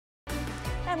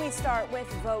And we start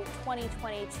with Vote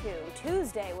 2022.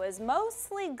 Tuesday was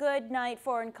mostly good night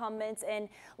for incumbents in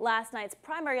last night's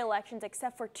primary elections,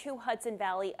 except for two Hudson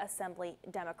Valley Assembly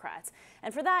Democrats.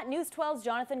 And for that, News 12's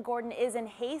Jonathan Gordon is in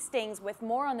Hastings with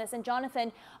more on this. And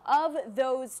Jonathan, of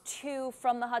those two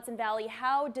from the Hudson Valley,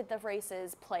 how did the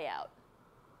races play out?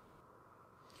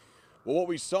 Well, what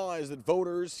we saw is that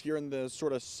voters here in the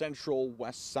sort of central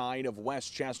west side of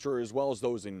Westchester, as well as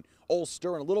those in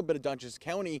Ulster and a little bit of Dutchess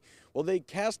County, well, they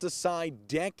cast aside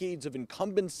decades of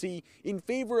incumbency in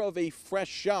favor of a fresh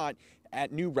shot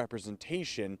at new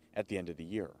representation at the end of the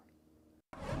year.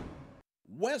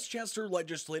 Westchester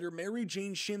legislator Mary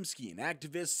Jane Shimsky and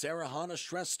activist Sarah Hannah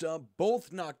Shrestha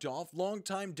both knocked off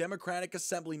longtime Democratic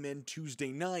Assemblymen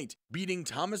Tuesday night, beating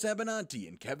Thomas Abenanti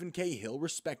and Kevin Cahill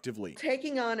respectively.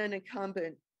 Taking on an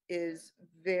incumbent is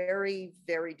very,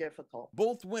 very difficult.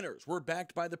 Both winners were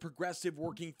backed by the Progressive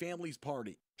Working Families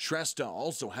Party. Shrestha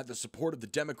also had the support of the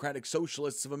Democratic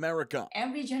Socialists of America.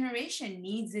 Every generation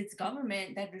needs its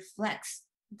government that reflects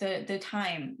the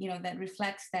time, that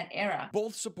reflects that era.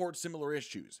 Both support similar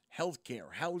issues,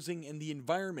 healthcare, housing, and the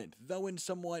environment, though in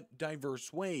somewhat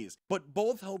diverse ways. But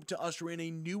both hope to usher in a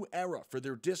new era for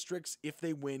their districts if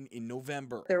they win in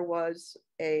November. There was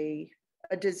a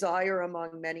desire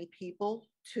among many people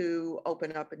to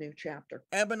open up a new chapter.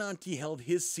 Abenanti held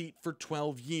his seat for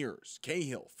 12 years,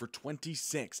 Cahill for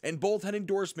 26, and both had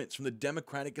endorsements from the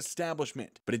Democratic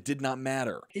establishment, but it did not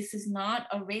matter. This is not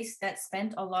a race that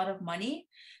spent a lot of money.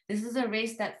 This is a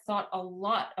race that thought a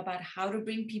lot about how to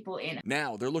bring people in.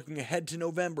 Now they're looking ahead to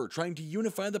November, trying to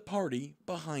unify the party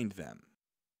behind them.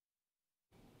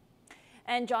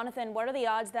 And Jonathan, what are the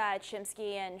odds that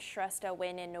Shimsky and Shrestha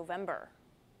win in November?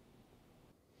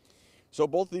 So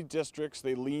both the districts,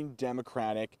 they lean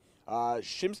Democratic.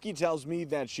 Shimsky tells me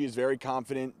that she is very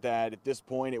confident that at this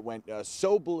point it went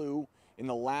so blue in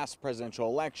the last presidential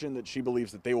election that she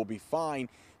believes that they will be fine.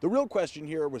 The real question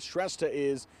here with Shrestha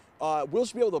is, will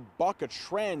she be able to buck a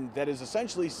trend that has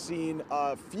essentially seen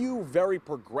a few very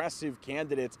progressive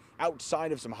candidates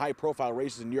outside of some high-profile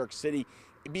races in New York City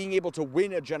being able to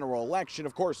win a general election?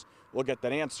 Of course, we'll get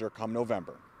that answer come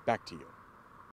November. Back to you.